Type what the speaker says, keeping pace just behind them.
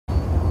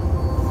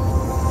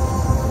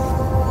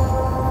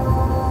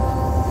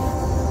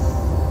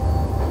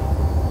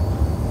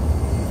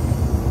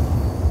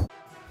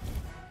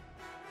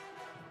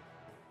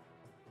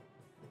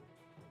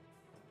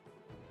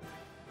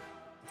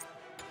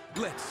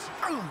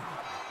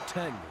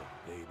Tango,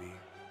 baby.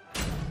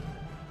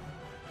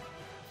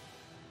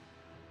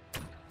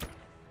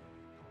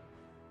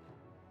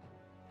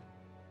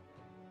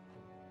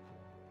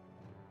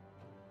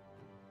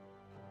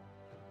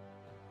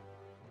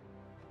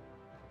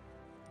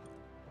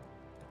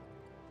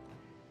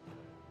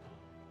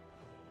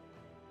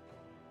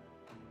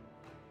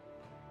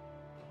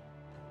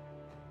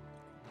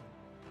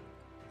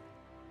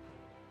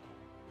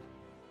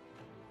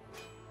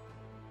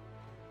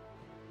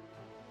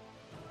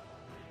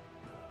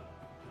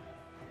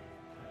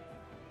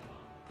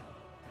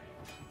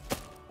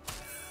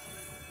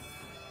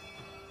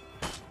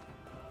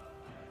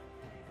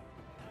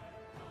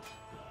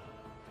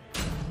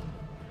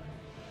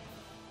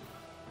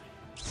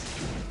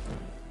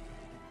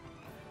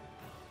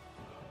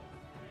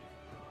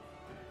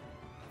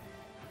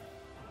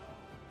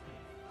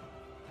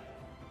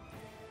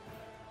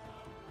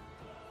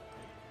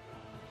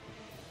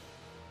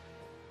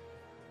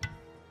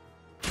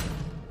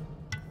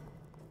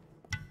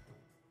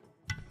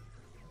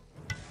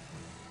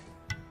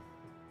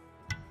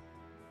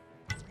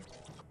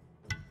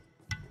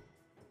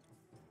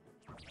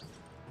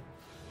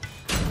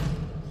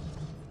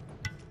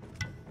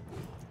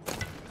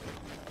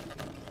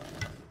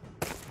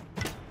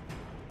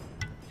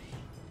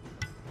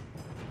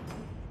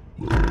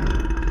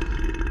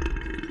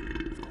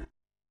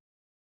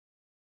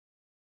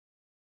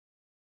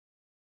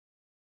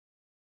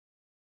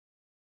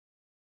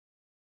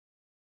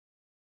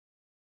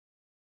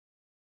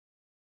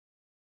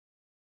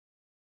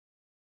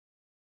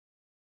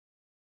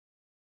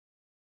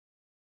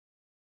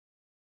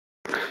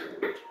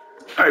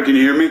 Alright, can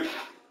you hear me?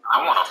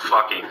 I wanna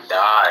fucking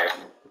die.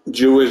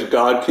 Jewish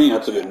God King,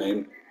 that's a good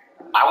name.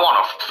 I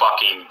wanna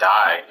fucking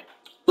die.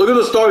 Look at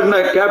the stars in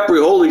that Capri,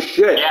 holy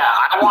shit. Yeah,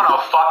 I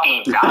wanna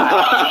fucking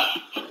die.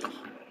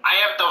 I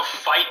have to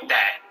fight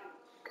that.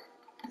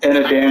 And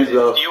a I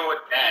Danzo. have to deal with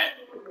that.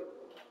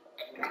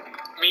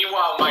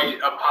 Meanwhile, my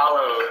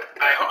Apollo,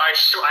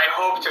 I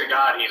hope to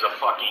God he's a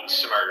fucking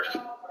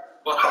Smurf.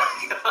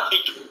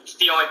 It's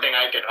the only thing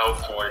I can hope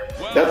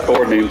for. That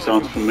Thor name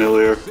sounds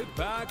familiar. Sit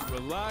back,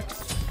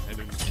 relax, and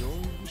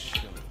enjoy the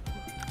show.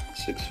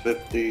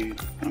 650,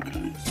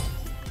 okay.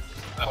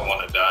 I don't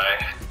wanna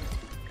die.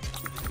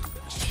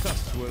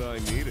 Just what I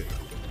needed.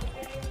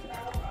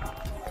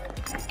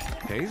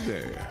 Hey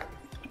there.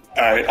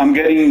 Alright, I'm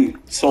getting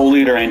Soul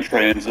Eater and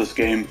Trans this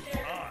game.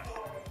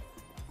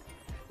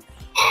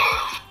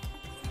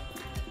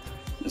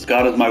 As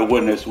God is my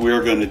witness,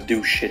 we're gonna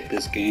do shit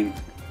this game.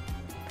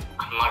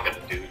 I'm not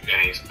gonna do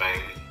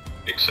anything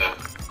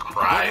except Good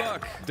cry.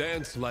 luck.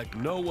 Dance like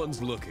no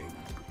one's looking.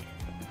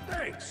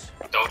 Thanks.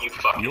 Don't you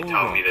fucking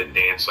tell me to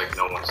dance like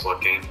no one's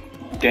looking.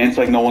 Dance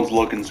like no one's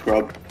looking,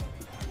 scrub.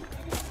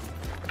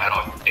 I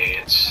don't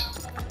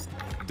dance.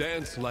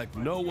 Dance like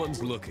no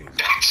one's looking.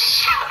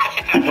 That's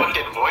a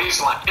fucking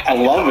voice line. I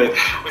love it.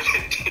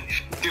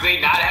 Do they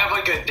not have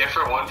like a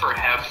different one for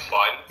have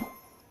fun?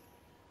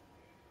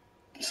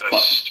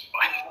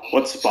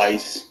 What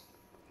spice?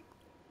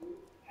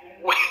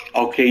 Wait,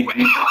 Okay, wait,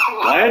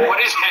 what? what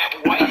is that?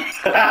 What?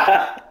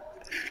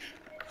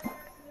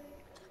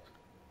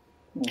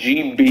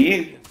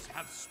 GB?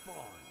 Have spawned.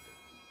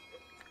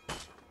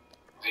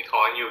 Is he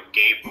calling you a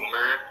gay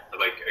boomer? Or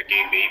like a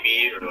gay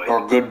baby? Or like...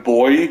 Or good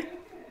boy?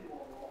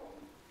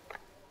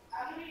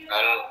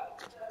 I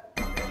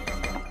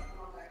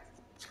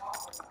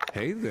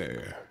Hey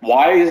there.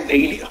 Why is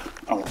 80? I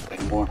don't want to play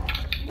anymore.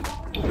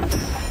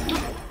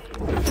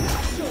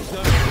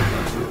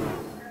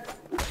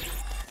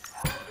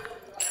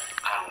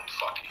 don't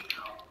fucking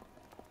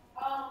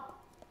know.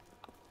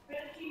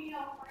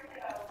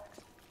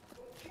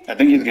 I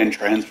think he's getting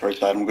transferred,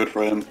 so I'm good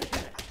for him.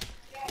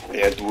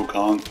 Yeah, it's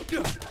Wukong.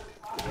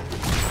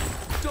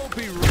 Don't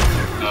be rude.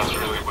 I was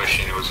really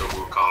wishing it was a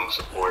Wukong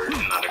support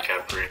and not a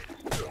Capri.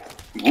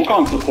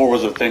 Wukong support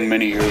was a thing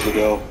many years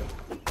ago.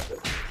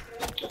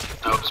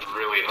 I was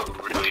really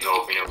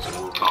hoping it was a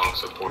Wukong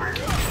support.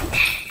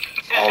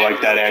 Oh,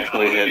 like that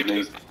actually hit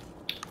me.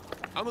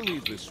 I'm gonna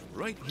leave this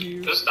right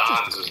here. This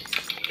Don's is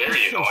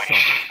very annoying.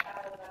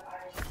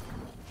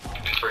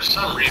 And for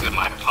some reason,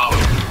 my Apollo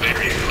is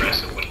very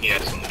aggressive when he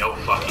has no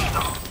fucking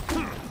help.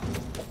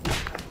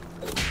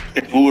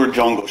 It's Ruler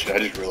Jungle shit, I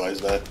just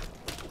realized that.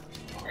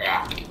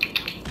 Yeah.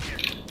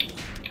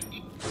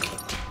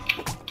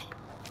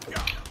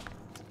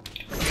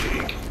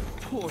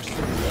 Poor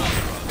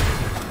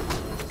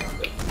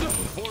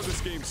Before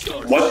this game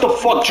starts. What the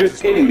fuck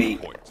just hit me?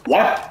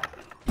 What?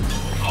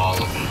 All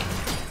of them.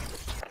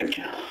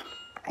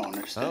 I don't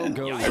understand. I'll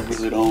go I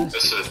really don't.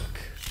 This is...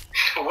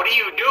 What are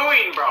you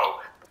doing, bro?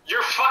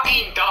 You're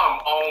fucking dumb.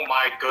 Oh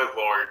my good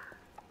lord.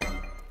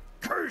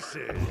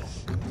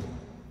 Curses.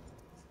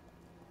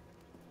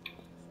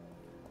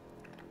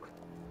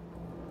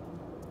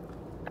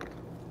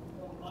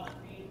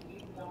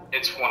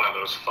 It's one of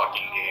those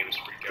fucking games,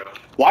 Rico.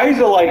 Why is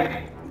it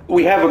like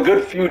we have a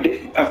good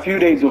a few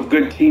days of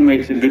good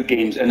teammates and good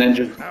games, and then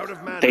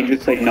they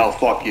just say no,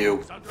 fuck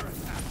you?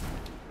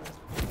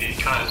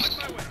 Because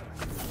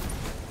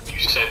you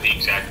said the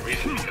exact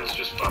reason, because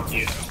just fuck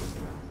you.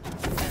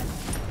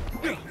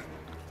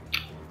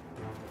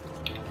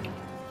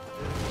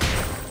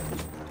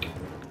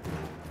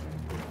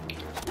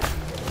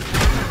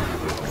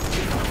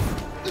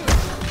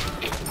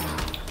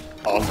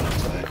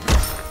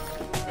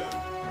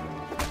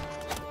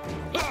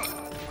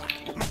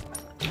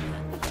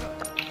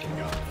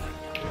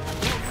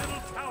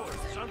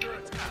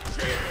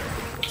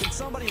 Can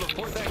somebody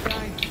report that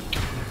guy?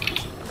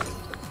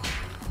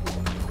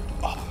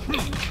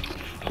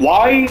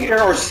 Why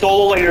are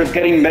solo laners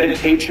getting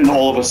meditation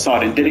all of a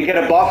sudden? Did he get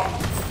a buff?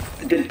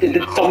 Did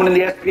someone in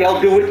the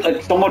SPL do it?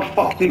 Like, someone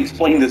fucking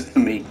explain this to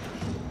me.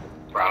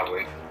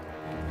 Probably.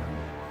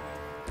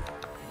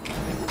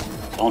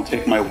 Don't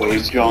take my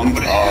wave, Jung.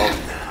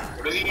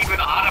 What is he even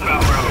on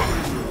about, bro?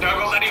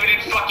 Douglas not even in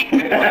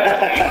fucking.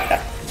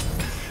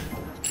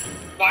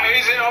 Why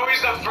is it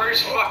always the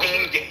first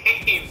fucking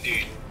game,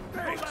 dude?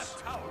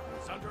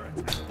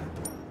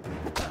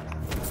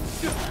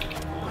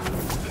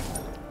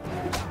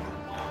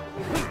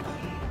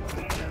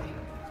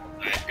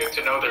 Good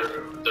to know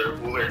their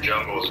Uller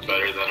jungle is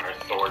better than our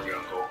Thor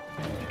jungle.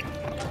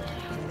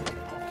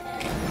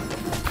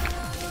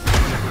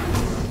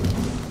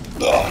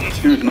 Oh,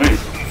 excuse me.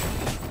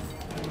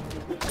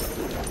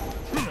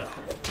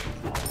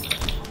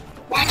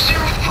 Why is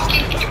there a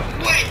fucking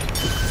what?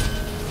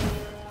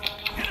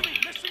 Enemy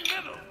missing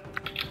middle.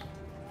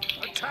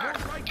 Attack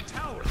right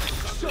tower.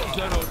 Still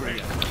done over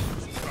yet.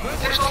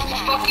 There's a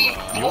fucking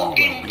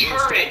Vulcan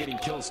turret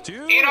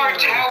in our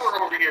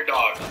tower over here,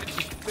 dog.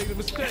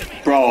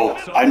 Bro,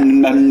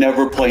 I'm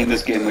never playing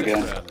this game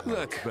again. Bad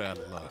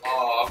luck.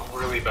 Oh, I'm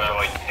really bad at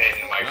like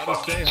hitting my Gotta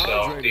stay fucking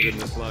self, hydrated dude. in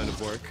this line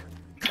of work.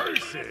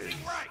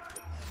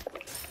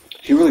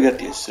 He really got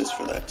the assist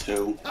for that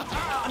too.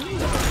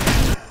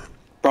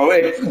 Bro,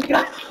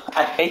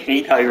 I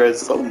hate Hyrule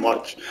so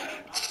much.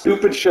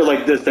 Stupid shit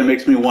like this that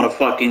makes me want to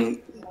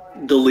fucking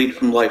delete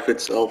from life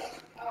itself.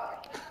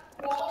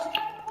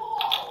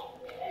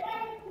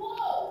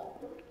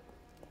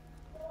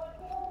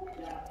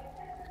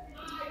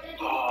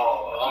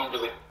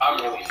 I'm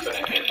really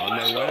finna hit On my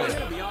myself. way.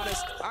 To be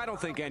honest, I don't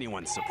think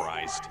anyone's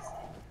surprised.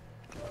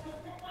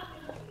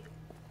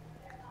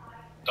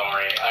 Don't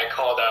worry, I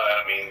called out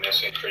enemy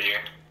missing for you.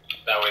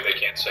 That way they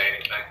can't say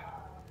anything.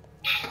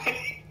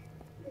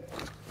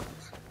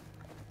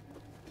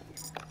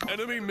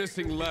 Enemy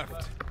missing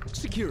left.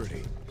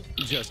 Security.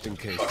 Just in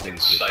case Fucking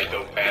things get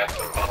psychopath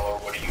Apollo,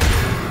 what are you doing?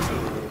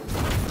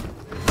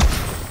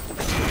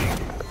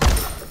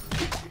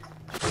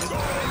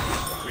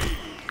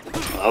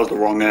 That was the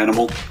wrong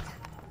animal.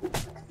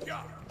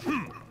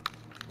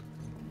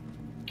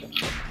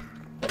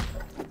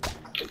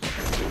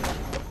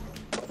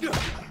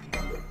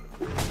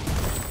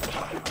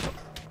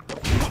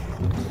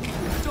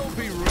 Don't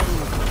be rude.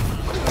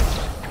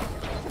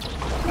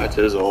 That's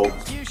his ult.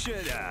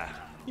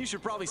 You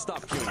should probably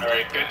stop queuing.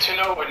 Alright, good to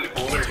know when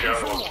Uller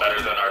jungle is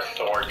better than our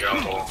Thor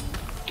jungle.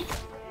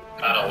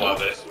 Gotta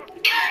love it.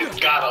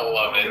 Gotta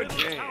love it.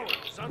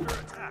 Towers under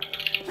attack.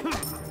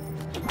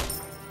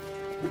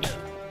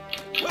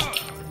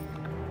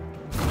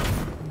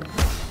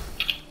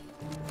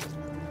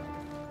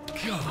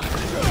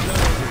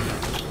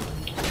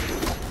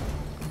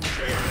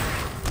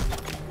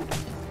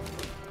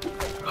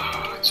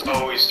 Oh, it's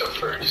always the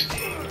first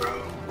game,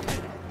 bro.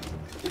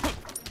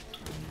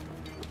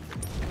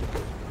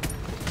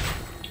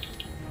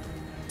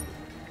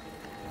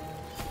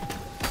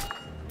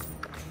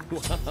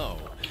 Wow,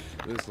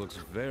 this looks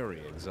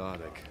very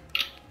exotic.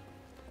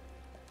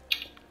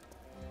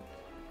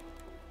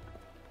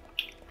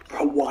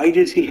 Bro, why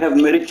does he have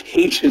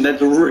medication?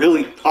 That's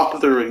really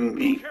bothering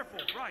me. Careful,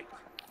 right.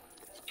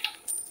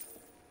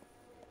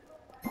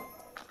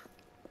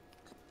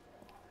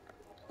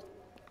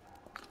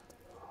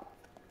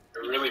 It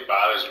really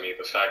bothers me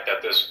the fact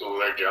that this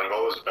Uller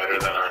jungle is better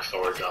than our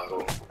Thor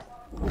jungle.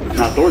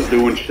 Nah, Thor's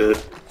doing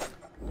shit.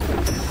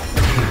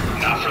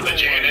 Not for the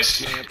Janus.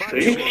 See? He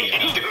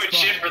ain't doing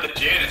shit for the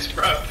Janus,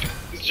 bro.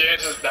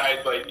 Janus has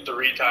died like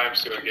 3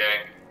 times to a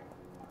gang.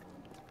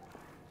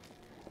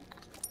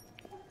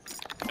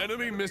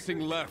 Enemy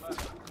missing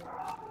left.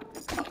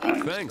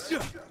 Thanks.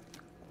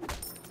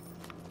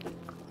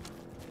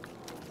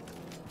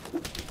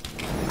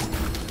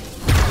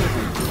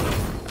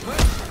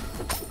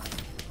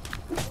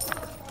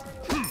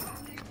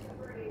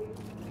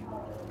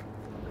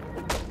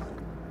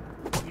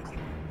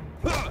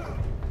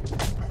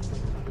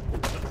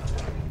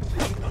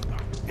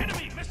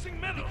 Enemy missing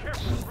middle.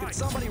 Did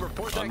somebody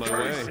report that On my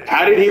guy? way.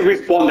 How did he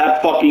respawn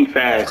that fucking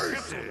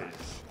fast?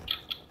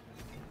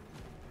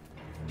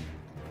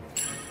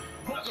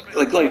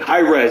 Like high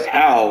res,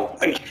 how?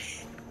 Like,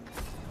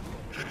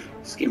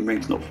 this game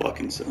makes no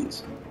fucking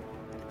sense.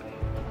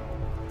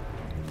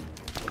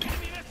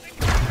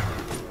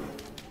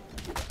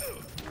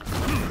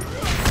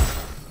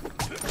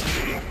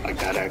 Like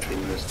that actually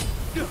missed.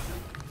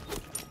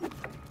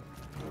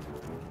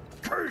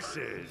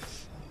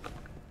 Curses.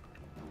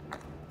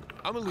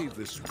 I'm gonna leave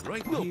this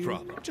right here. No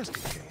problem. Just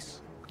in case.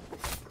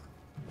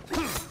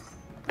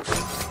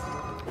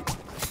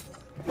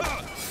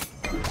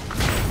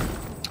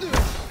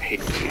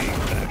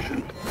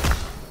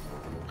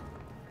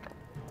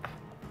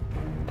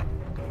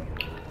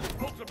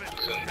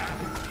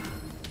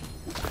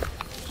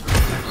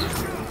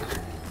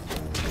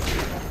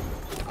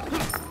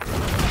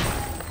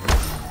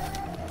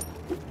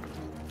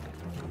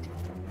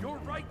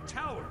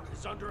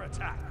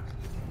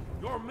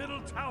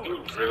 tower.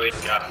 You really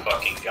got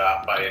fucking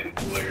got by a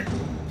nuclear.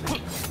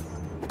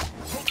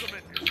 Hook him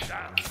in your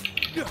staff.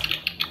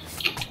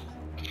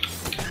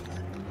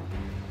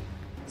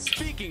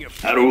 Speaking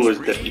of That Ulla's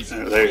trees,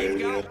 dead. There he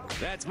is, yeah.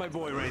 that's my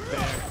boy right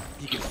there.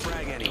 He can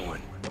frag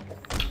anyone.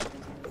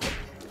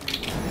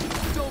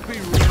 Don't be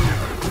rude.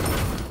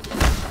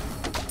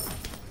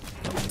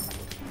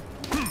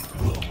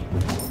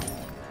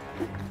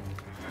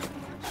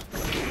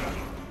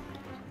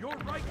 Your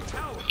right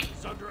tower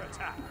is under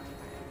attack.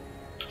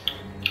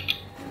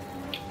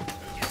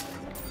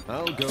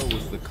 I'll go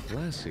with the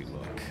classy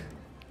look.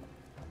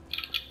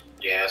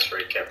 Yeah, that's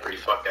right, Capri.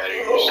 Fuck out of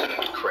here, you son of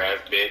a crab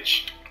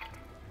bitch.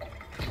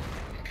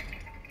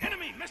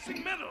 Enemy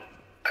missing middle.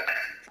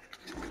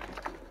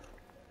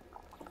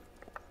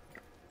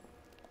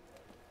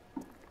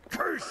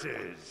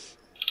 Curses.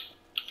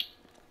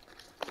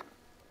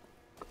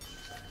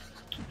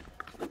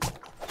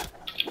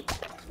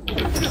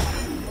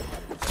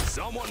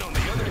 Someone on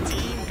the other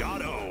team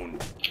got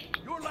owned.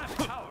 Your left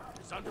tower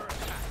is under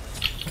attack.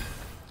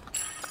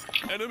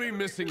 Enemy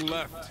missing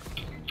left.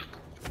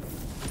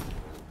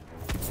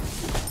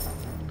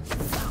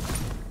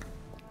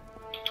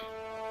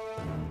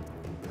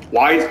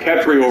 Why is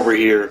Kepri over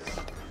here?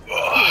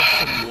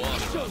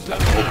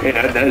 Okay,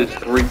 that is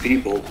 3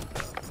 people.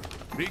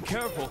 Be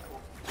careful.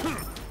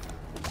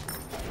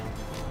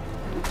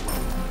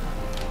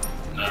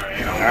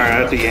 Alright, Alright,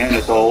 that's the end,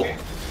 it's all.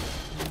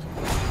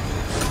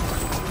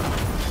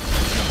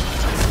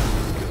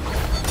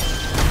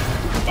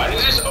 why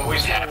does this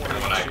always happen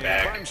when I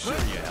back? I'm sure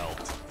you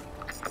helped.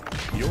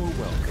 You're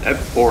welcome. That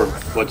poor,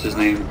 what's his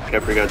name?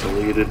 Kepri got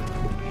deleted.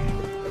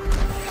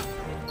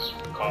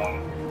 Call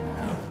him.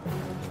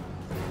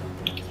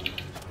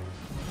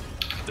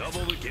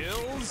 Double the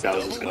kills. That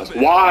was double the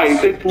disgusting. Why?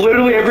 It's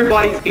literally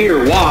everybody's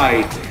here.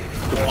 Why?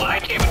 Well, I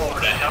came over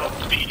to help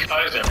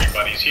because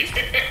everybody's here.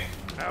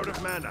 Out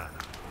of mana.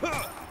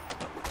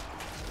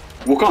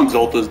 Wukong's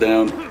ult is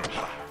down. Alright.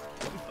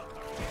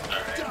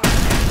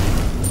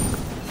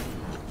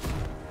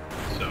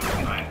 So,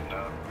 fine,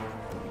 no.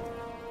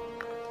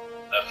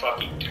 That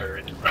fucking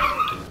turret.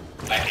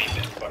 I hate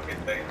this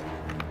fucking thing.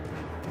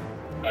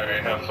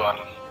 Alright, have fun.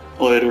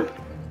 Later.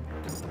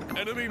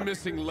 Enemy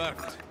missing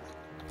left.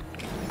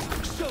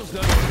 Shows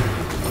up.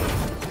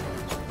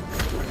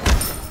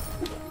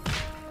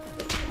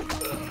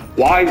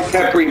 Why is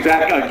Kepri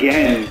back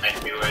again?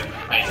 I knew it.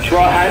 I knew Bro,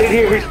 it. how did he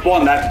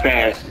respawn that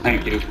fast?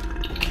 Thank you.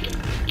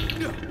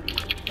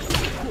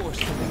 Pour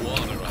some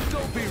water on.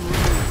 Don't be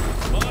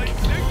rude. My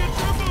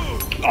signature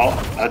move.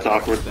 Oh, that's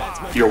awkward.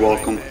 You're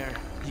welcome. There.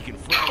 He can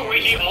frag Oh,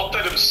 he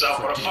ulted himself.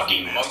 What a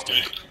fucking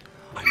monkey.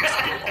 I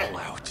must go all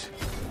out.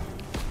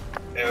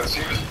 Yeah, let's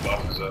see if his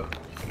buff is up.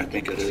 I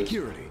think it is.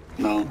 Security.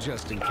 No.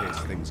 Just in case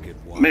things get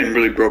wild. Man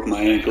really broke my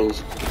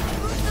ankles.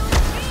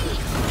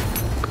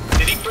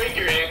 Did he break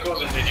your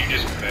ankles or did you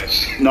just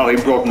miss? No, he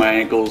broke my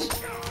ankles.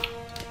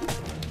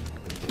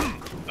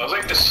 That was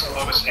like the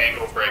slowest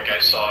ankle break I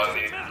saw in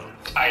the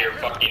entire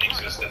fucking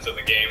existence of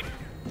the game.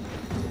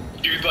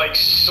 Dude, like,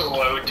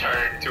 slow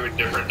turn to a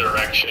different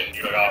direction.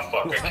 You're like, oh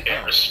fuck, I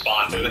can't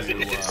respond to this.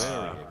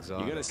 You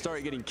gonna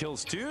start getting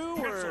kills too,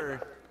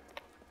 or?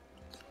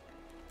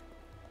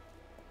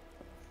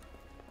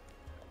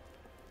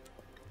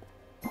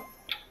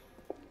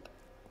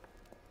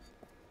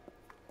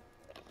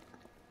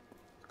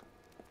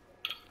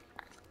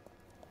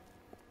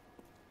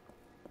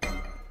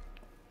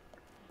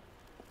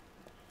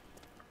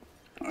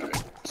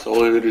 Alright.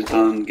 Solo leader's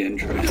done, getting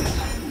trained.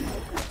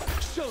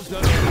 Shows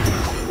up.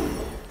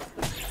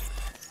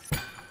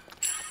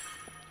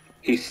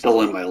 He's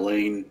still in my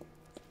lane.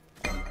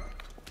 I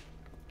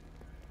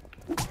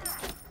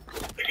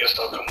guess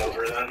I'll come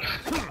over then.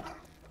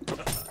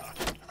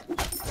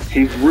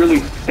 He's really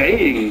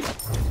staying.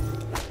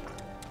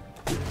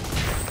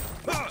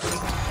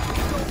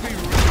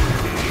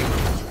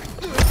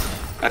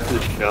 That's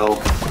his shell.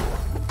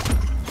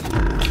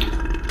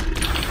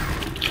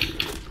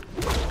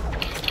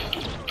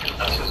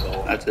 That's his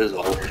ult. That's his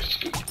ult.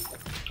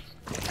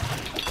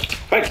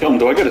 If I kill him,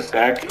 do I get a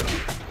stack?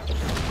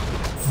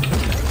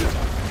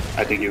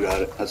 I think you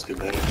got it. That's too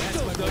bad. That's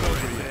my boy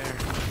right there.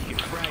 He can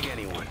frag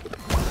anyone.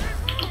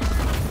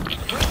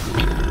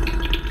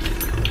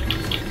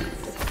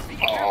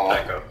 Oh,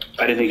 Back up.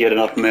 I didn't get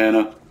enough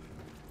mana.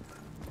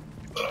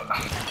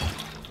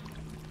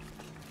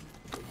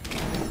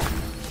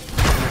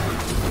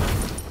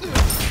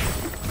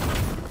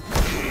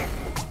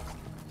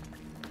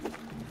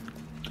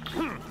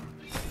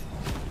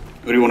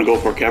 Who do you want to go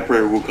for, Kepri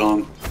or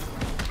Wukong?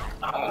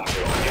 I don't want to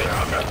go get her.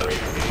 I've got the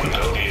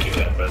ability to do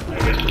that, but I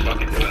guess we're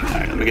fucking doing it.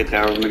 Alright, let me get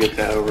tower, let me get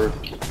tower.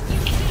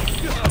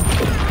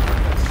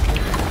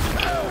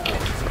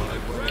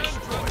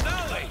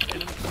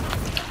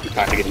 I'm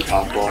trying to get the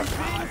top block.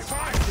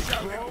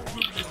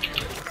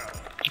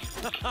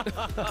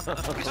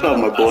 I still have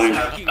my blink. I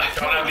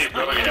don't have the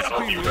ability to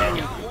help you, bro.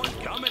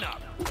 Coming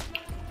up.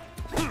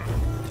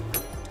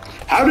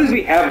 How does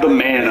he have the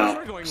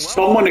mana?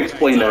 Someone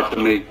explain that to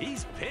me.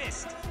 He's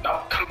pissed.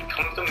 No, come to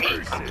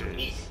me. Come to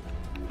me.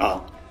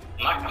 Oh.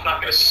 I'm I'm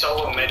not gonna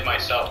solo mid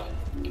myself,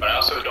 but I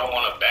also don't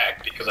want to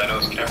back because I know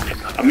this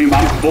Caffrey's not. I mean,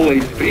 I'm full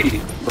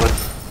HP,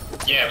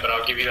 but Yeah, but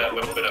I'll give you that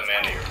little bit of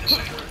mana you're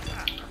missing.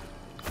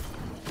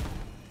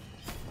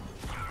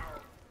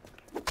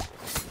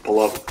 pull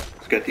up.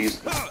 Let's get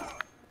these.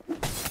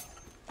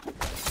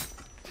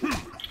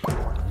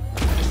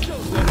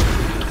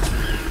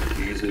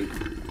 Easy.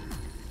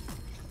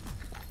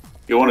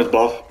 You want his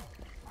buff?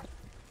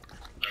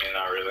 I mean,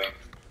 not really.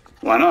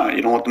 Why not?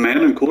 You don't want the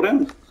mana and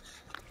cooldown?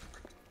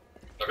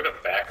 Look at the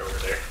back over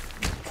there.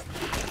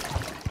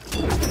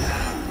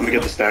 Let me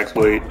get the stacks,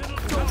 wait.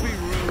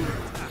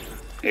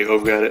 Hey,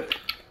 go get it.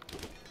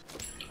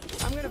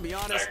 I'm gonna be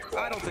honest, Alright, cool.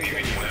 I don't think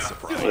anyone's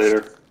surprised.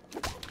 Later.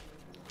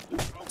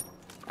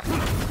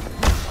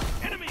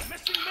 Enemy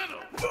missing middle.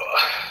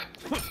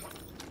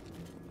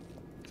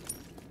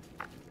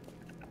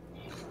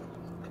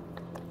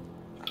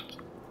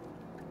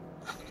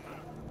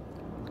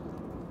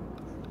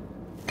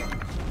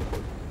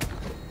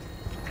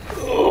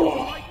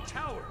 Right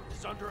tower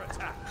is under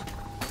attack.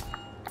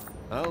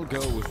 I'll go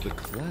with the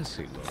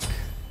classy look.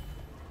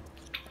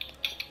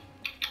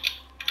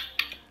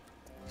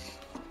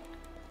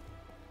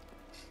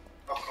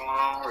 What's going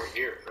on over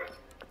here, bro?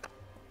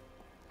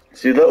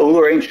 See, the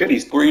Uller ain't shit.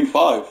 He's 3 and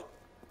 5.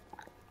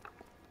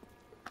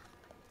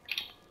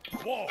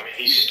 Whoa. I mean,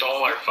 he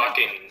stole our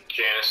fucking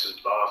Janice's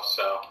buff,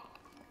 so.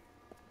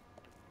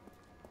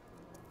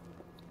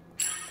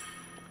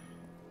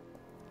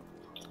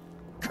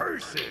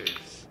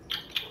 Curses.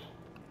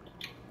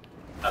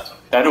 That's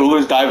That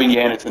Uller's diving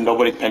Yanis and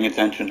nobody's paying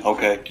attention.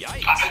 Okay.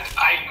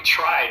 I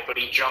tried, but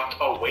he jumped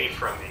away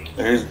from me.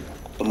 There's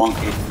the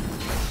monkey.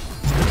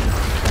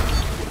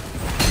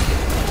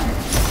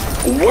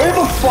 Where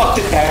the fuck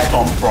did that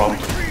come from?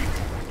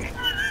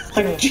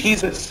 Like,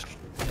 Jesus.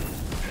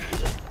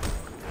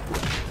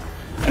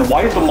 And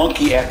why is the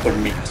monkey after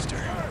me?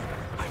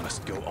 I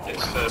must go all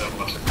It's out.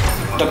 what's it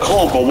called? The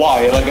cloak, but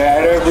why? Like, I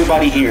had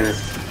everybody here.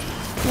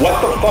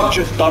 What the fuck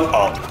just done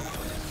up?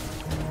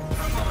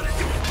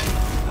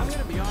 I'm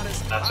gonna be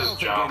honest, That's I his don't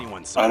job. think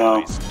anyone's I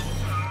know.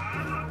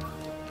 surprised.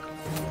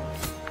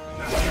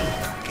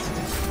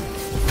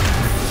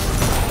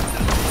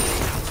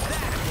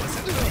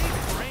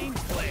 Brain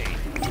blade.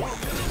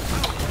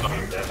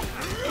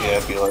 Yeah,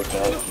 it'd be like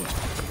that.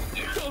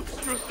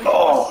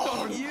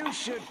 Oh! You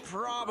should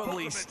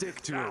probably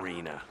stick to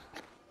arena.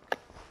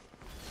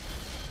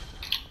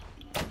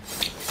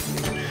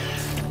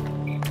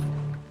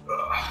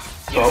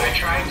 Yeah, I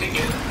tried to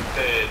get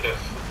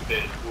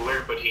the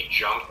Uller, but he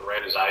jumped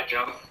right as I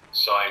jumped,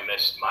 so I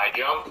missed my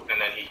jump,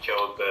 and then he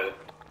killed the.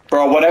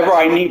 Bro, whenever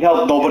I need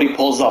help, nobody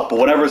pulls up. But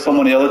whenever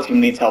someone on the other team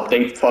needs help,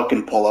 they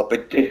fucking pull up.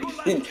 It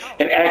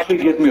actually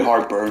gives me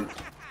heartburn.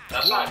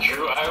 That's not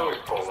true. I always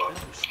pull up.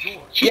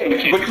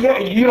 Yeah, but yeah,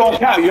 you don't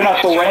count. You're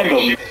not the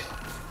random.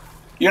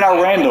 You're not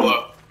Pull random.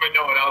 up, but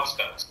no one else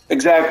does.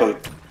 Exactly.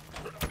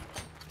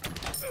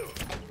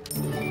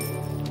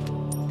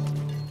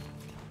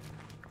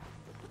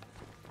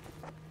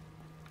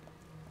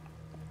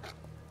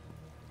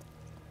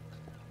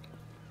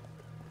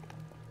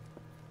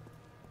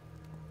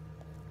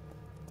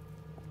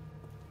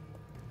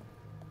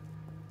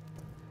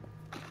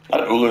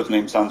 That Uller's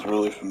name sounds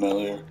really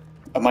familiar.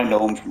 I might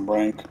know him from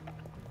rank.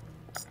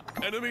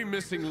 Enemy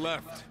missing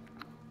left.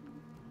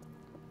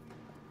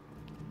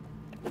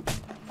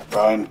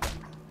 Brian.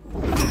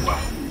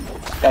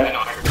 I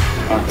know.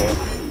 I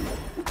Okay.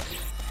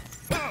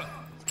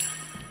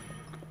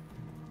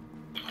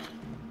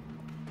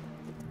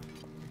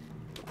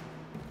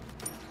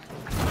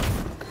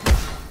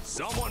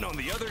 Someone on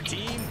the other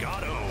team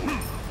got owned.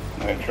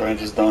 Alright,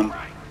 Trian's is done.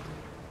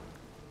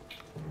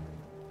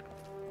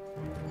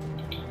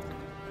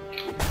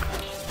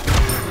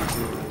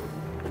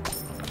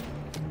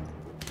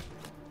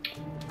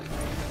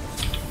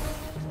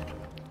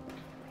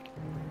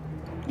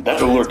 Did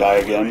that Uller die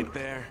again? Right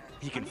there,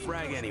 he can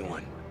frag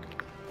anyone.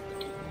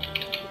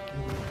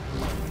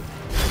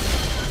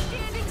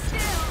 Standing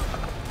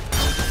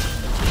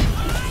still.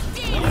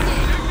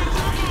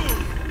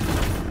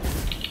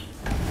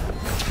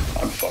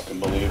 I'm fucking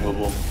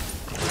believable.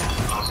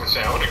 I was gonna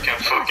say, I would have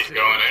kept fucking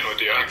going in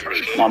with you after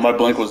shit. Nah, my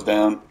blink was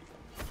down.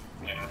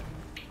 Yeah.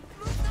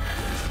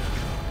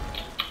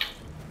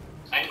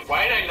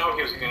 Why did I know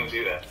he was gonna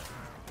do that?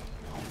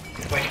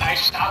 Like, I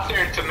stopped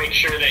there to make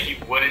sure that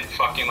he wouldn't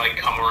fucking, like,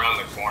 come around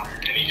the corner,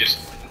 and he just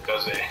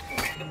does it.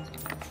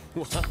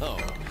 Wow,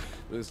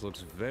 this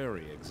looks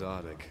very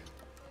exotic.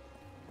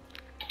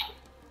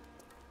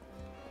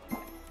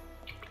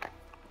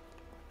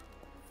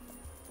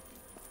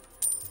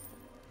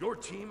 Your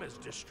team has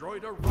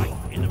destroyed a right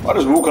enemy. Why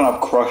does Wukong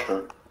have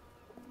Crusher?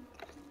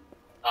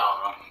 I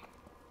don't know.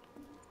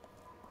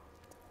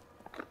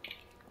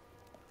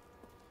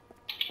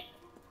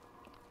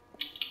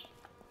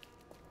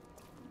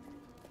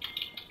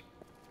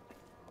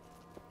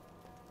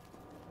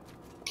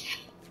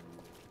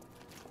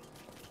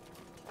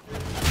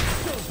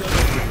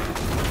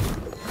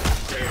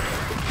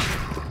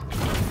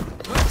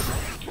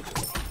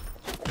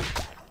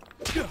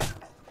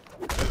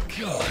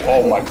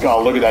 Oh my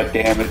god, look at that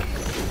damage.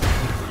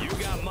 You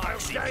got my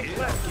secret.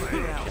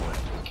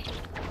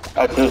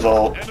 That's his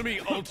ult. Enemy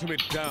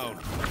ultimate down.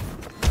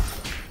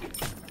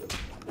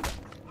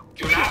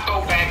 Do not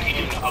go back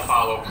in,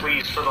 Apollo,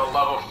 please, for the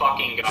love of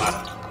fucking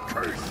God.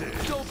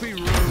 Don't be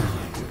rude.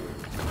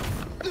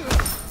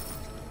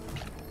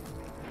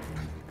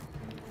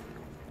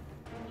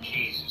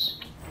 Jesus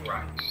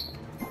Christ.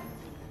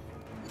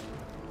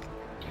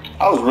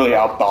 I was really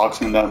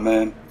outboxing that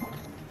man.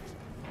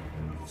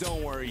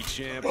 Don't worry,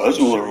 champ. Well, this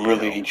will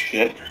really eat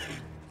shit.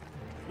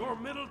 Your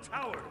middle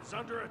tower is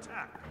under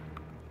attack.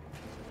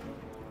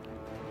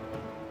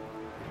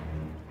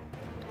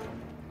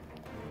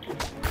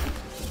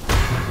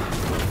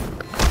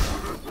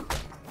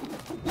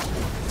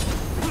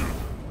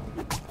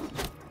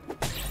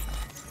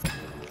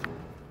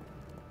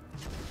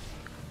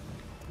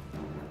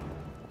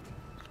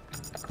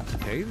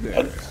 Hey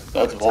there.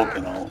 That's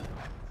Vulcan ult.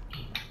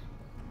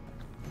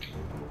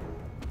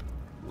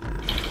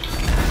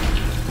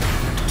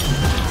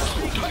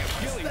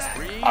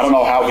 I don't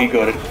know how he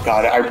got it.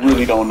 I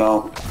really don't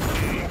know.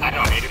 I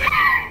don't need it.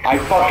 I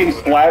fucking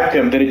slapped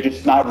him. Did it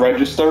just not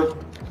register?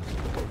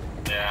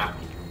 Yeah.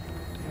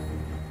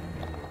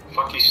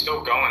 Fuck, he's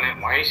still going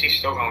in. Why is he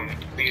still going in?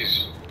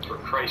 Please, for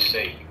Christ's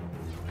sake.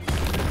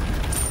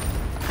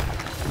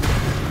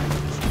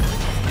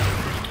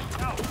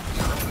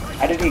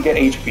 How did he get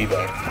HP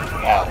there?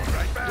 How?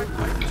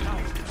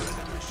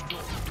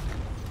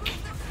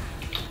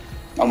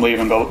 I'm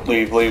leaving. Go.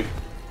 Leave.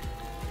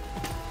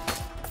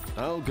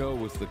 I'll go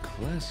with the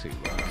classy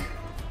route.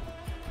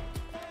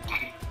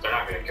 They're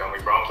not gonna kill me,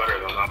 bro. I'm better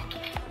than them.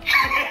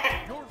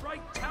 Your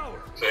right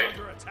tower is See?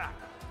 under attack.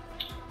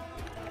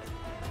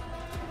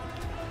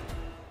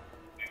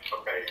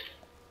 Okay.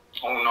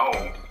 Oh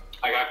no.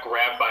 I got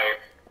grabbed by a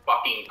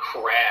fucking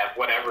crab.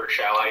 Whatever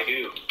shall I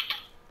do?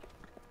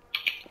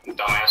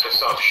 Dumbass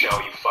yourself,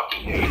 Shell, you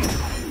fucking idiot.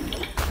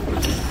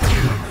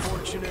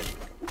 Unfortunate.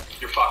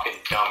 You're fucking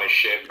dumb as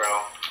shit, bro.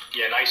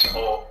 Yeah, nice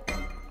ult.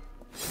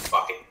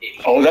 Fucking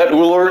idiot. Oh, that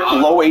Uller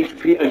low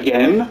HP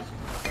again?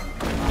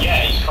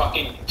 Yeah, he's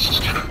fucking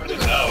stupid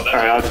as hell. That's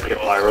Alright, I'll just get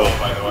Pyro.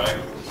 By the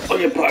way. I'll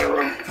get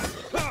Pyro.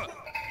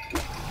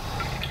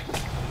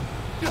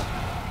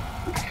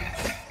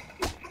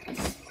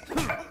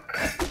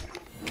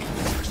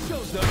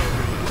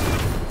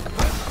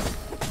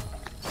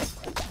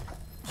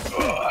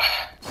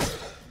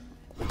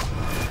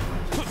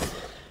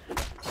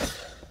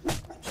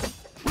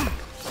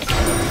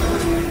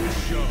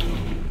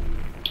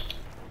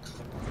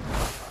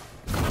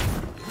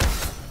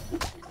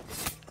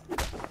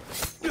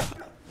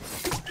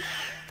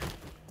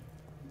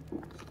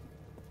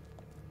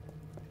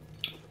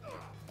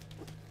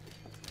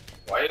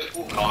 Why is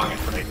who calling it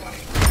for me?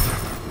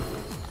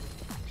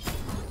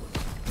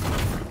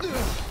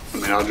 I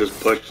mean, I'll just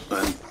push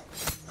then.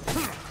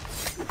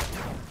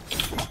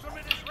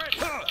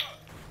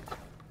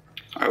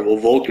 Alright, well,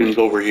 Vulcan's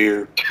over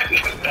here.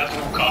 That's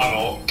who calling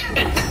ult.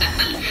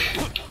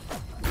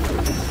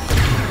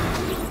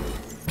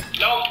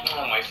 No!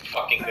 Oh my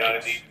fucking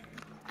god, dude.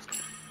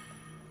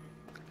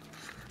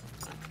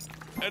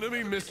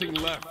 Enemy missing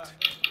left.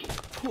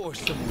 Pour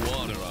some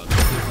water on this.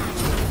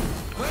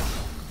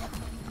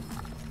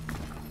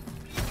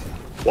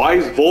 Why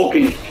is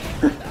Vulcan?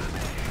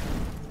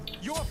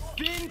 You're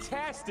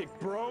fantastic,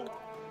 bro.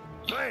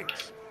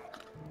 Thanks.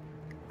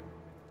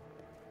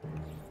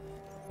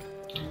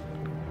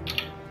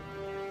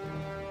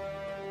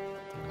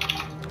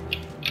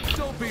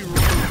 Don't be rude.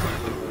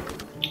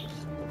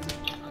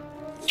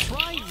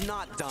 Try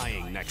not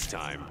dying next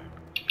time.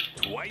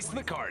 Twice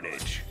the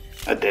carnage.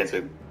 That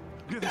dancer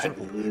had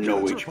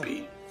no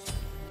HP.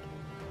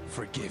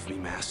 Forgive me,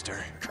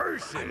 master.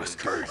 Curse I it. must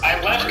curse. I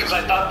left because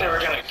I thought they were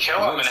gonna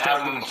kill him and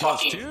have him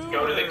fucking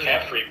go to the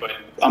Kefri, but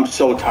I'm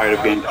so tired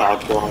of being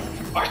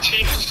cockblocked. our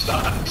team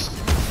sucks.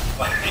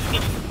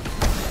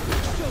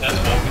 That's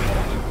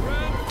Vulcan.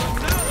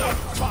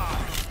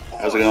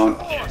 How's it going?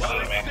 Yeah,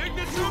 something, man.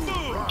 Signature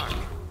move.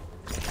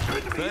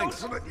 Enemy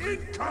Thanks. ultimate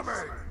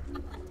incoming.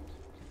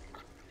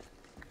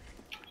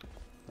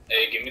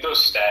 Hey, give me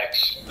those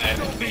stacks. I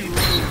have these.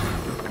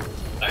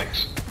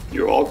 Thanks.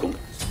 You're welcome.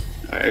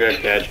 Alright, I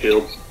got catch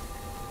shields.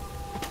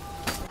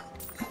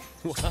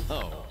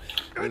 Wow.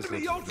 This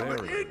Enemy looks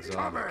ultimate very exotic.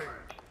 incoming.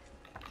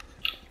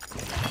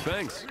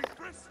 Thanks.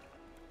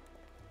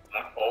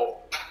 Not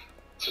ult.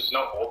 There's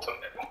no ultimate.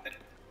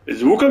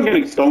 Is Wukong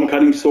getting stone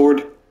cutting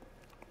sword?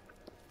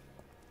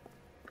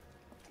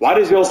 Why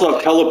does he also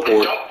have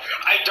teleport?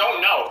 I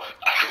don't know.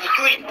 I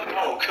really don't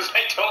know, because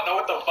I don't know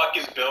what the fuck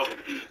is built.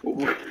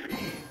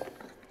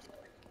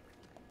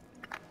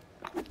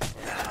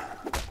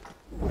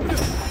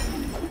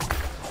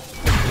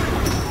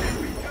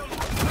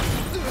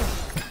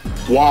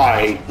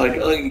 Why? Like,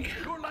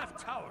 Your left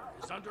tower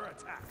is under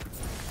attack.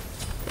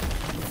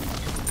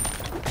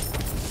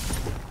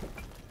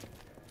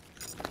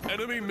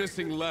 Enemy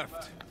missing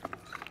left.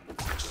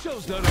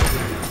 Show's not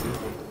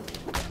over.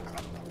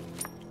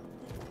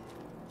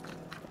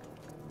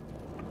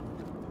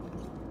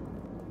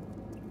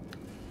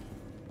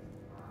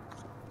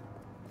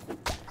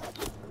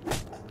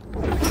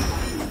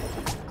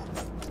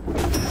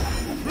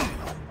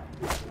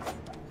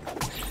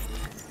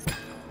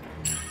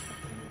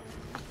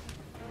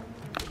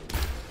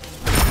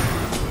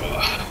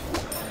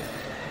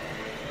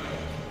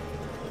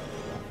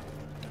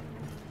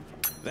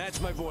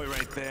 That's my boy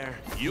right there.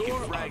 You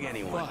can frag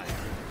anyone.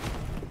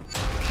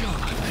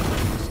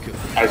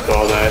 I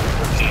saw that.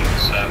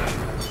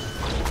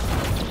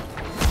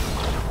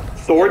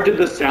 Thor did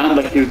the sound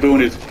like he was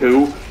doing his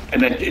 2,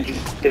 and then it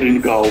just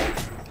didn't go.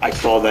 I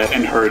saw that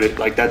and heard it.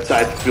 Like, that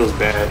side feels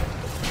bad.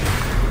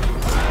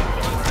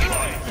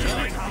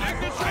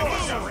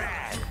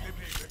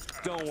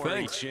 Don't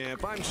worry,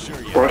 champ. I'm sure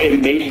you. Bro, it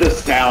made the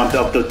sound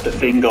of the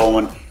thing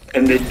going,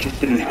 and it just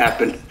didn't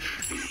happen.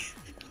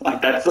 Like,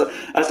 that's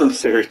some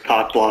serious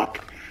cock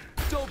block.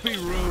 Don't be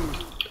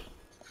rude.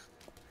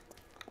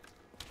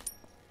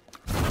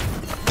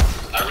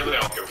 I really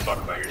don't give a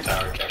fuck about your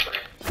tower, Jeffrey.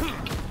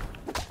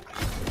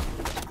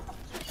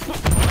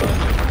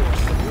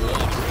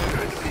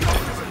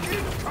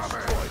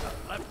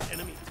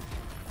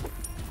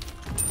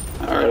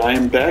 Alright, I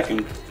am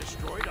backing.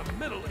 Destroyed a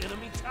middle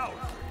enemy tower.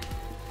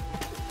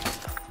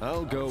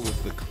 I'll go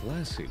with the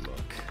classy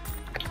look.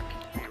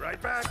 Be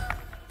right back.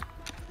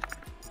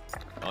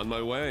 On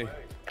my way.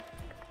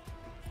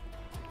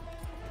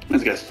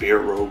 This guy's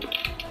Spirit Robe.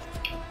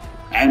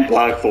 And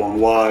Blackthorn,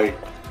 why?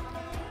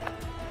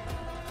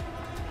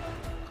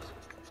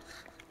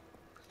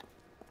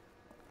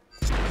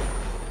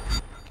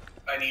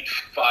 I need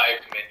 5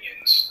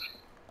 minions.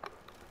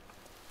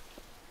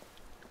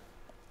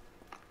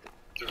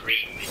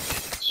 3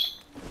 minions.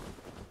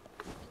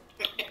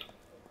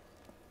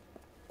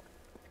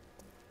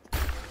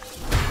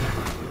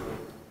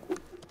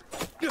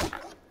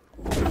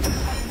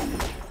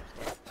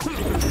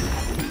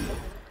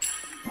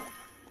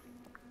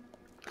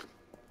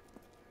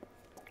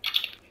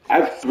 I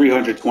have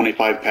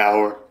 325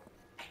 power.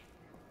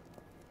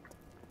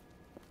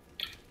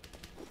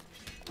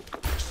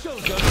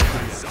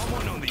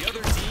 Someone on the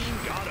other team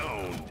got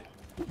owned.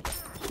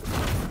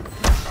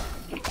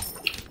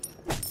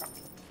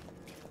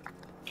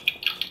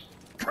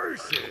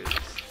 Curses.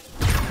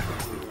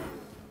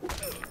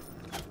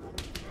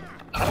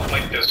 I don't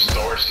like this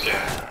Thor skin.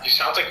 He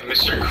sounds like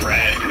Mr.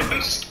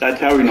 Krabs.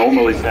 That's how he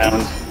normally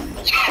sounds.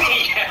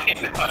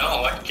 Yeah, I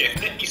don't like it.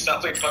 He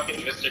sounds like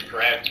fucking Mr.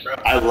 Krabs, bro.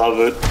 I love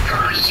it.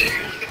 Curses.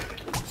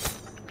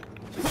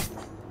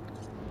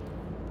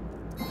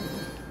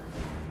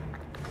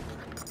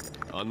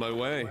 On my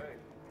way.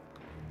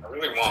 I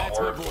really want That's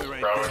my oracles, boy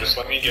right bro. there. Just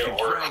let me get You can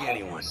frag oracles.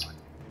 anyone.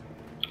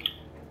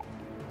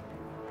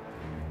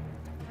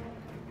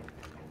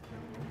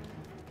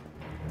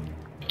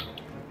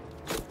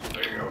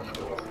 There you go, for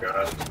the love of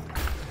God.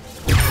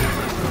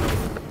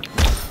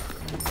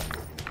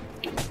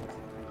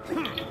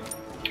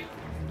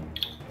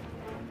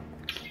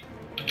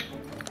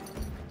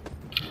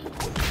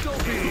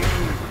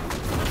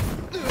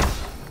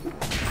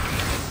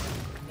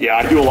 Yeah,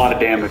 I do a lot of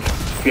damage.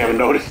 If you haven't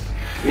noticed.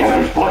 You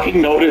haven't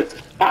fucking noticed.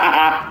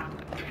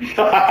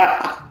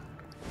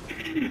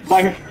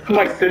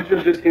 my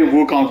Sentient just hit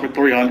Wukong for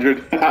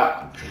 300.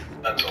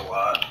 That's a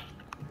lot.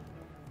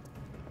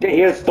 Yeah, he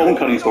has Stone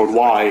Cutting Sword.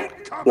 Why?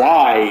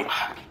 Why?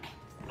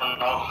 I don't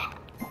know.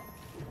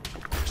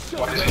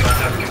 Why does he not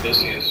have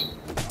Caduceus?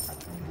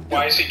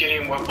 Why is he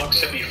getting what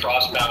looks to be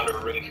Frostbound or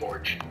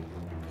Ringforge?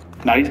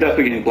 Nah, he's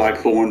definitely getting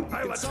Blackthorn.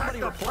 I'll attack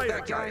the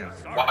player guy.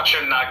 Watch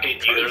him not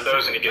get either of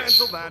those and he gets,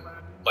 Cancel that.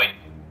 like,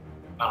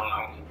 I don't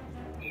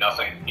know,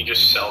 nothing. He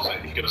just sells it.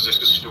 He goes, this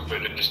is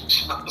stupid, and just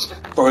sells it.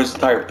 Bro, his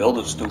entire build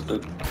is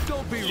stupid.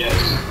 Don't be Yes.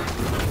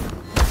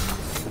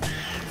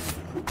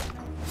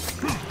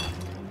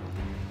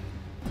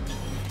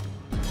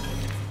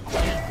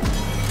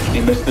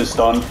 He missed his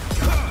stun.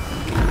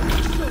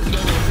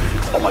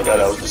 Oh my god,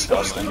 that was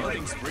disgusting.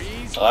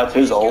 Oh, that's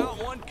his ult.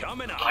 Got one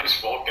coming up.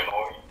 Nice Vulcan,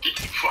 oh, you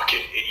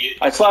fucking idiot.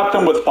 I slapped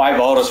him with 5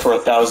 autos for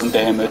 1,000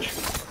 damage. He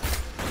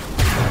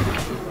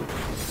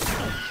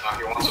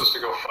wants us to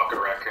go fuck a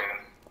raccoon.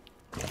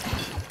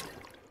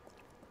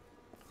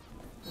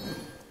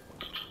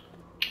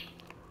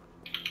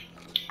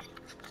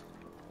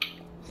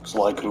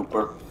 Sly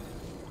Cooper.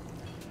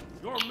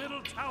 Your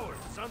middle tower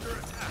is under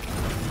attack.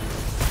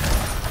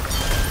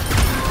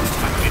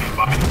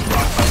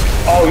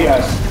 Oh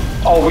yes.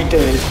 Oh, we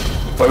did it.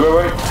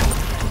 Wait.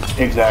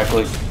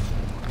 Exactly.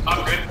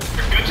 I'm good.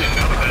 Good to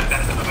know that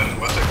that doesn't,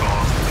 what's it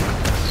called?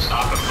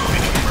 Stop him from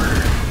being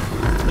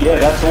murdered. Yeah,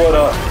 that's what,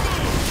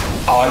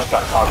 Oh, I just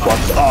got cock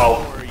once.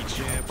 Oh. Don't worry,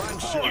 champ. I'm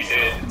sure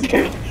You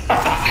did.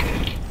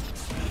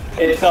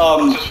 It's,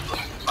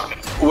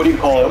 what do you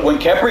call it? When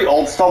Kepri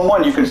ults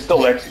someone, you can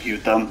still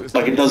execute them.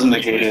 Like, it doesn't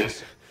negate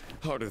it.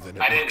 Harder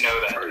than I didn't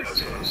know that.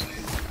 That's what I was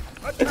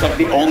saying. It's like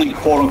the only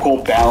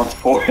quote-unquote balance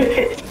for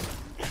it.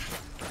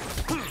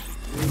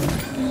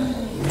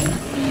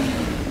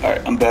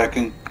 Alright, I'm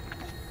backing.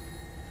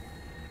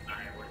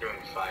 Alright, we're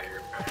doing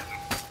fire.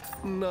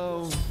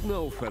 No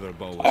feather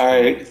boa.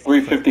 Alright,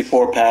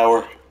 354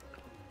 power.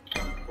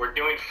 We're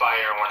doing fire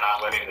and we're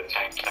not letting the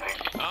tank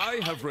tank. I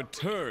have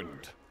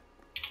returned.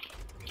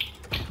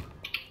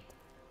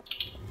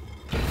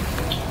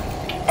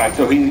 Alright,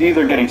 so he's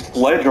either getting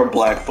Sledge or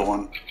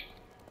Blackthorn.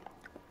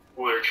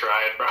 We're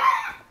trying, bro.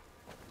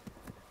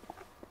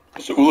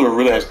 So Uller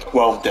really has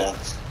 12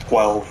 deaths.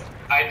 12.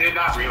 I did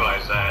not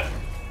realize that.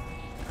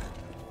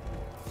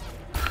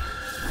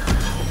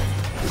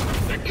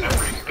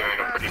 Everybody's doing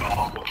a pretty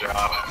awful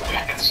job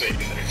at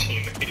saving their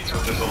teammates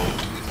with his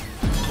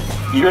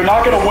ult. You're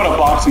not gonna win a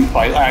boxing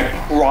fight, I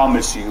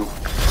promise you.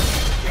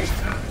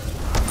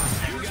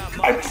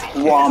 I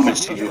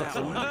promise you.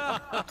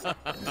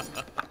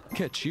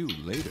 Catch you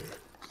later.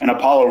 And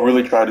Apollo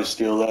really tried to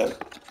steal that.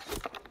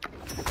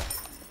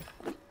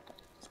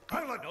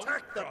 I'll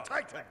attack the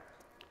Titan.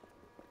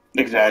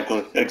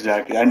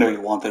 Exactly. I know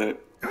you wanted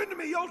it.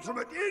 Enemy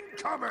ultimate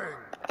incoming.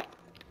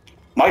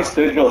 My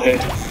sigil hit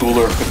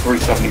Cooler for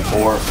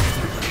 374.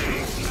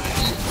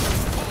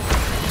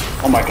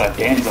 Oh my god,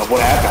 Danza,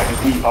 what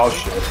happened? Oh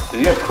shit. Does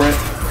he have crit?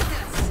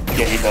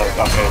 Yeah, he does.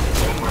 Okay.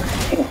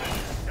 Ooh.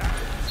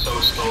 So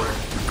slower.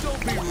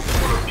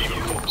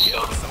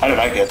 How did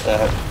I get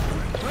that?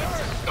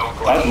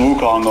 That's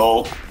Wukong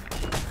ult.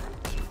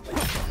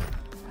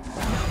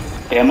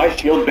 Yeah, my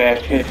shield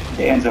bash hit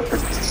Danza for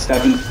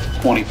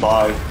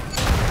 725.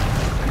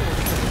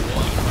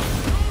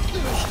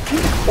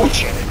 Oh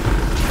shit.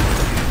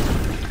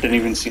 Didn't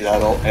even see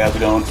that ult. How's it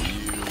going?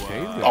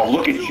 Oh,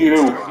 look at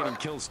you. Getting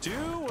kills too,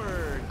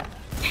 or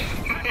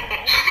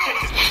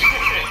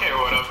Hey,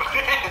 what up?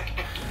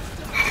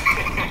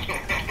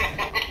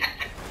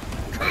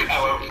 I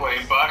love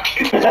playing Buck.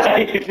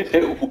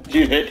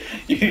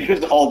 You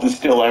just all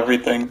distill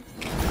everything.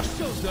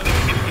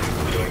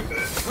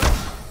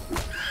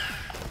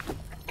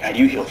 God,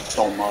 you heal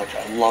so much.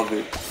 I love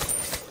it.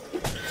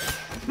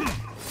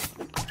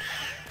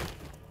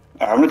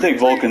 Alright, I'm gonna take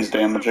Vulcan's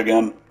damage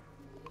again.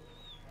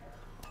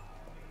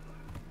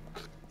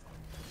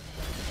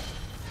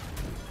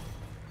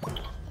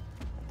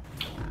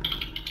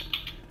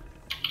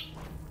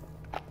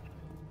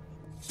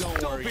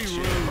 don't be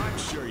rude. I'm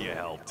sure you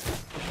helped.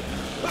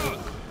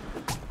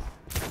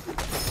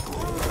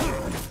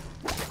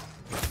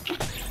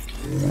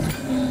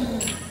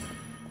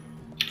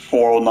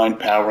 409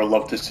 power,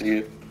 love to see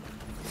it.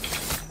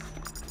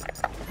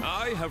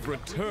 I have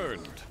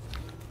returned.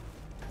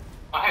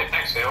 Oh, hey,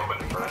 thanks. They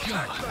opened for us.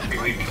 I'll be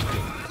leaving.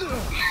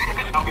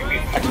 I'll be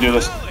leaving. I can do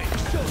this.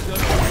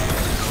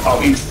 Oh,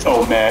 he's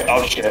so mad.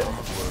 Oh shit.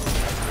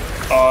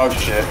 Oh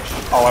shit.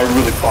 Oh, I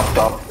really fucked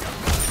up.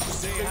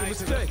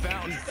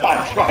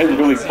 I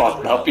really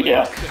fucked up,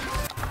 yeah.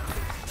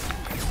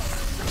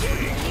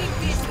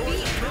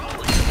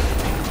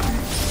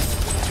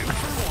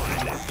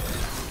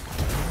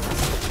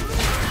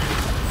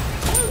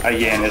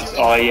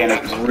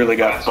 Yannis really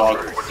got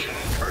fucked.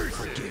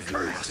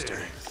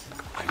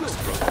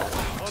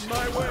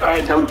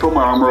 Alright, time to put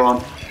my armor on.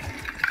 On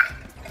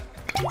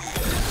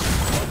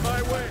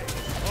my way.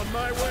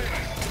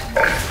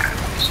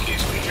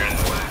 Excuse me, you're in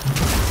the way.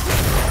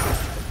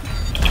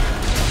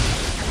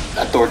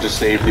 That door just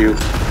saved you.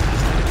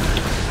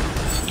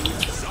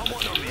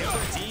 Someone on the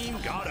other team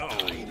got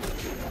owned.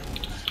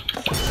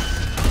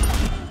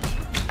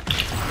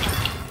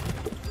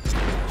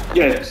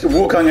 Yeah, so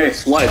Wukong ate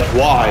Sledge.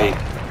 Why?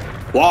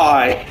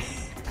 Why?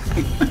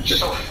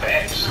 So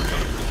fast.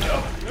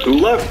 Who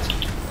left?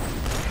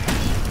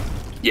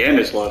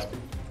 Yannis left.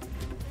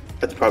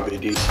 That's probably a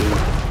DC.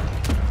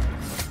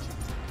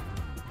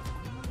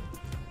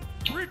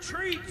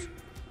 Retreat.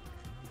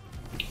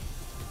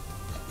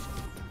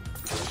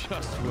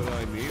 Just what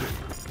I needed.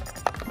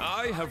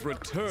 I have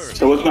returned.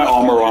 So with my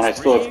armor on, I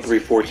still have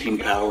 314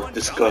 power.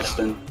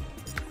 Disgusting.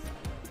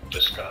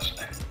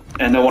 Disgusting.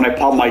 And then when I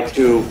pop my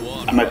 2,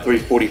 I'm at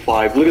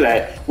 345. Look at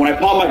that. When I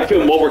pop my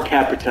 2, I'm over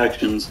cap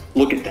protections.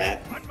 Look at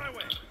that. On my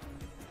way.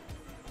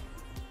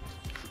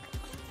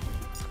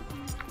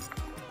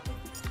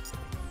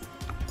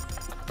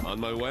 On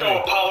my way. Go,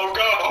 Apollo,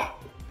 go!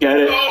 Get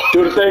it?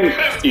 Do the thing.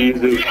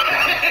 Easy.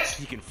 Yes!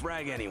 You can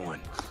frag anyone.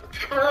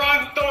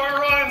 Run, Thor,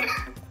 run!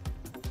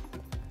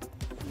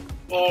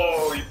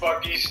 Oh, he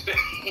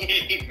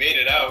he made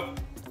it out.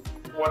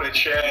 What a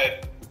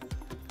Chad.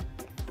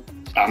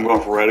 I'm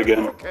going for red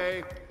again.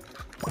 Okay.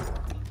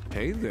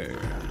 Hey there.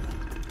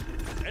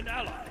 An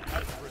ally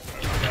has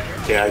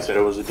returned. Yeah, I said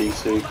it was a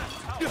DC.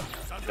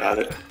 Got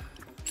it.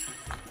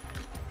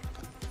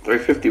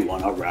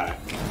 351, alright.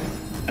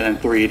 And then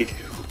 382.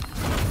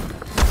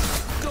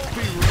 Don't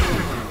be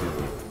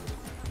rude.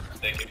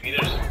 They could be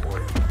their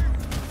support.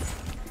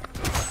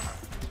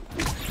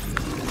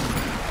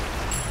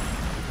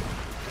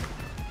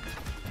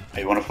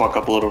 Hey, you wanna fuck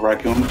up a little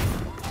raccoon?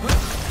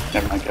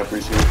 Never mind,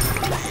 Capri's here.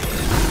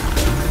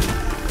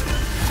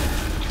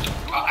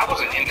 I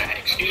wasn't in that,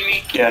 excuse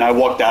me? Yeah, and I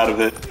walked out of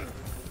it.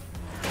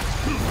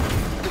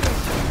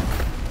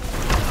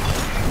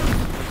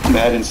 I'm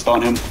mad and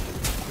stun him.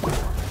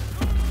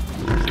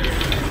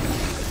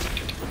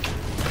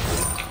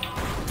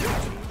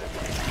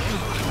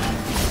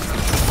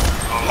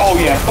 Oh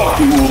yeah, fuck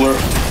you, Uller.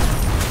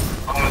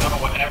 Oh no,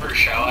 whatever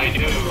shall I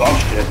do? Oh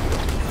shit.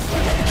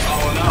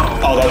 Oh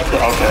no. Oh, that's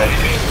okay.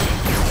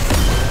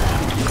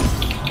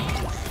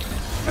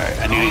 Alright,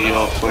 I need to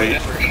heal. Wait.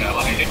 Whatever shall I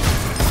do?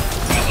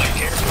 I like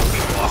careful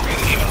people walking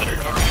in the other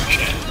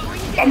direction.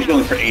 I'm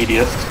healing for 80,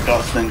 that's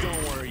disgusting.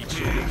 Don't worry,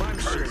 Jim. I'm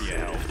sure you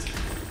helped.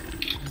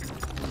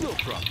 No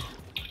problem.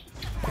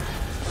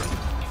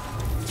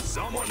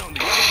 Someone on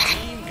the other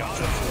team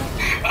got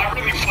owned. I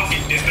really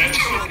fucking did that to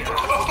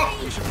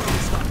him. We should probably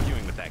stop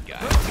arguing with that guy.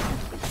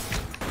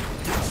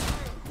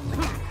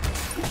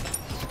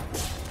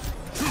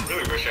 I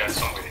really wish I had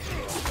somebody.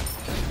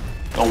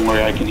 Don't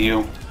worry, I can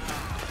heal.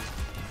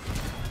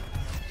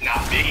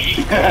 Not me.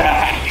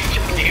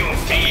 You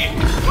me.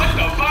 What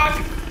the fuck?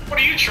 What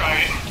are you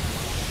trying?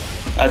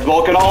 That's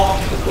Vulcanol.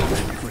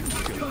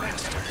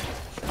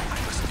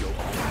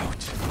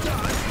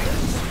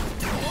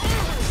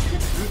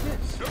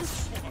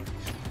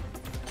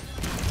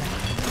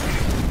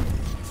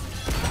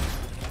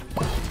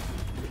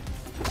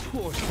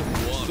 Pour some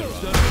water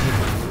on.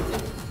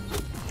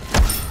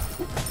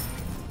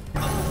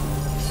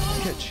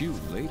 Catch you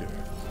later.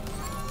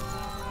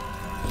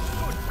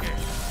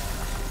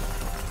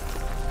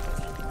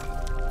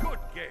 Good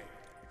game.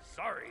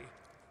 Sorry.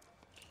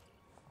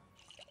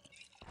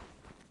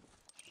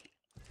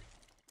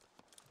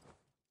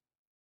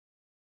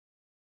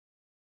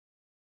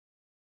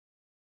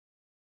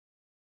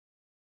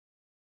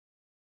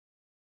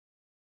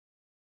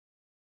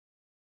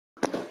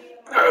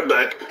 I'm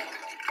back.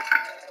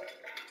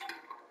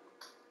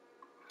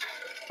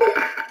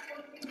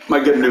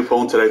 Might get a new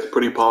phone today. It's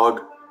pretty pog.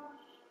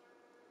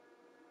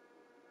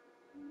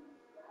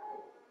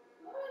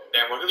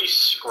 Damn, look at these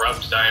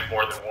scrubs dying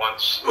more than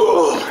once.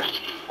 Oh,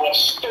 Oh,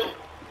 stupid.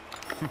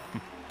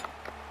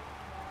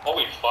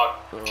 Holy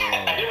fuck.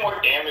 I did more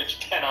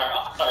damage than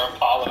our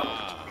Apollo.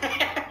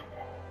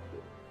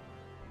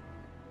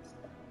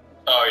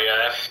 Oh yeah,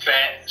 that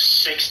fat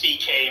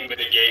 60k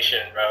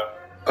mitigation, bro.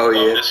 oh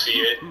Love yeah. to see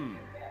it.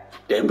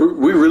 Damn,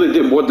 we really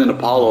did more than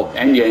Apollo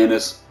and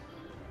Yanis.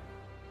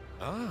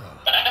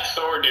 That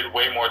Thor did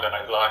way more than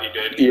I thought he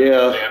did.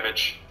 Yeah.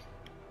 Damage.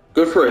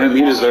 Good for him.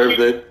 He Also, deserved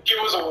he- it. He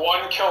was a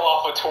 1 kill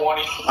off of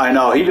 20. I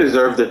know. He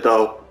deserved it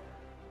though.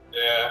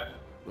 Yeah.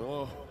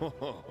 Oh,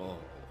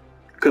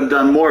 Could have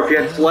done more if he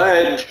had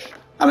Sledge.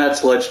 I mean, that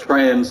Sledge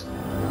trans.